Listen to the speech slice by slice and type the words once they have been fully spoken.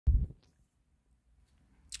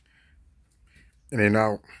In and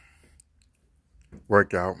out,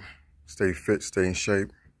 workout, stay fit, stay in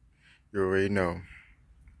shape. You already know.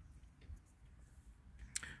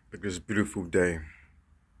 Look at this beautiful day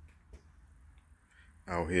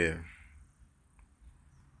out here.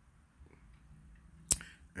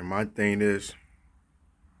 And my thing is,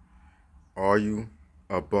 are you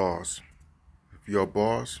a boss? If you're a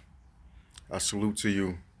boss, I salute to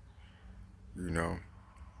you. You know,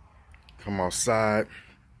 come outside.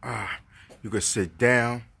 You could sit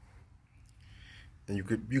down, and you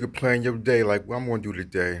could plan your day like what I'm gonna do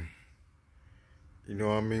today. You know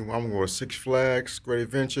what I mean? I'm gonna go to Six Flags, Great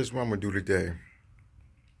Adventures. What I'm gonna do today?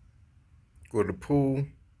 Go to the pool.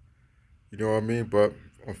 You know what I mean? But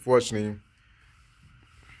unfortunately,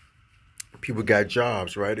 people got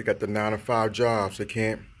jobs, right? They got the 9-to-5 jobs. They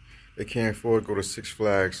can't afford to go to Six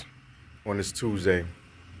Flags on this Tuesday.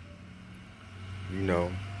 You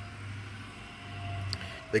know,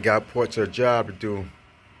 they got parts of a job to do.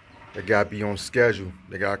 They gotta be on schedule.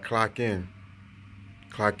 They gotta clock in,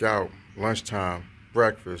 clock out, lunchtime,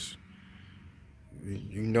 breakfast.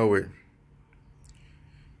 You know it.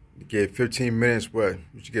 You get 15 minutes, what?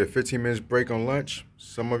 You should get a 15 minutes break on lunch.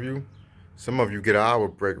 Some of you get an hour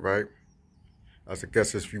break, right? I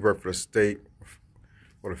guess if you work for the state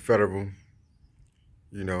or the federal,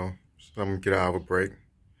 you know, some get an hour break.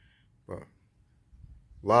 But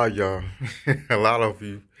a lot of y'all, a lot of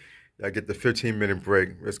you, y'all get the 15-minute break.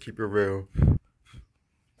 Let's keep it real.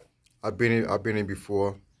 I've been in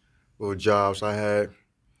before. Little jobs I had.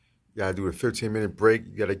 You gotta do a 15-minute break.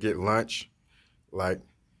 You gotta get lunch. Like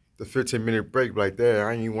the 15-minute break, like that.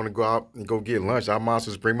 I ain't even want to go out and go get lunch. I might as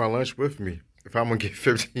well just bring my lunch with me. If I'm gonna get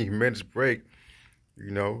 15 minutes break, you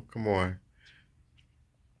know, come on.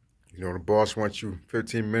 You know, the boss wants you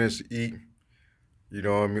 15 minutes to eat. You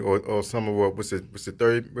know what I mean? Or some of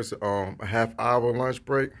a half hour lunch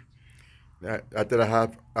break? After the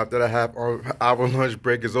half hour lunch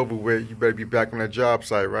break is over with, you better be back on that job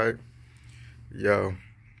site, right? Yo.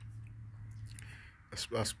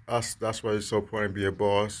 That's why it's so important to be a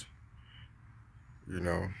boss. You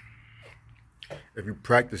know. If you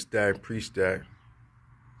practice that and preach that,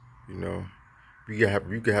 you know, you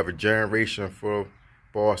could have a generation full of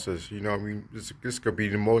bosses. You know what I mean? This could be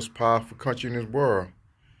the most powerful country in this world.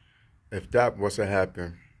 If that was to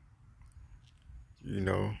happen, you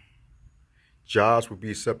know, jobs would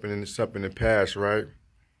be something in the past, right?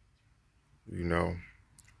 You know,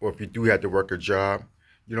 or if you do have to work a job,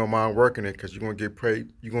 you don't mind working it because you're gonna get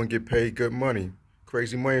paid. You're gonna get paid good money,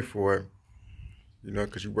 crazy money for it. You know,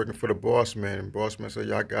 because you're working for the boss man, and boss man say,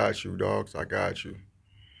 "Yeah, I got you, dogs. I got you."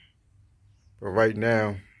 But right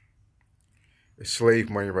now, it's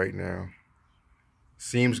slave money. Right now,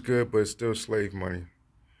 seems good, but it's still slave money.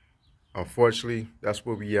 Unfortunately, that's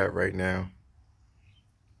where we at right now.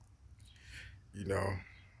 You know,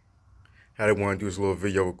 I didn't want to do this little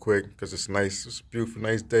video real quick because it's nice. It's a beautiful,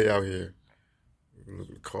 nice day out here.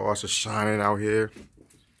 The cars are shining out here.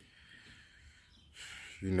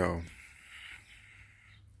 You know,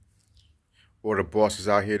 or the bosses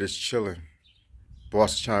out here just chilling.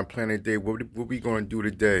 Bosses trying to plan their day. What we gonna do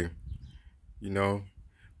today? You know,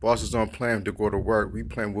 bosses don't plan to go to work. We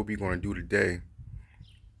plan what we gonna do today.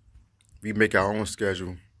 We make our own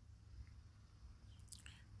schedule.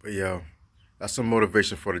 But yeah, that's some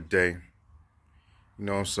motivation for the day. You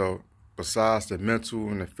know, so besides the mental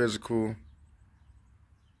and the physical,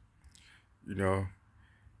 you know,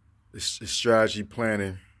 it's strategy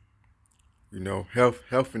planning. You know,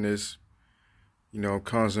 healthiness, you know,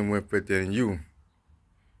 comes in with it in you.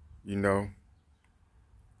 You know,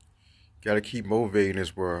 gotta keep motivating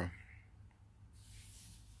this world.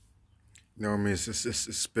 You know what I mean?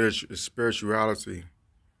 It's spirituality.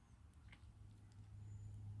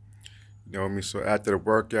 You know what I mean? So after the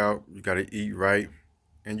workout, you gotta eat right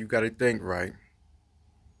and you gotta think right.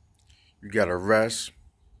 You gotta rest,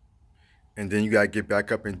 and then you gotta get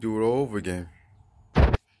back up and do it all over again.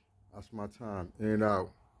 That's my time. In and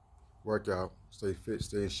out. Workout. Stay fit,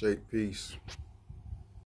 stay in shape. Peace.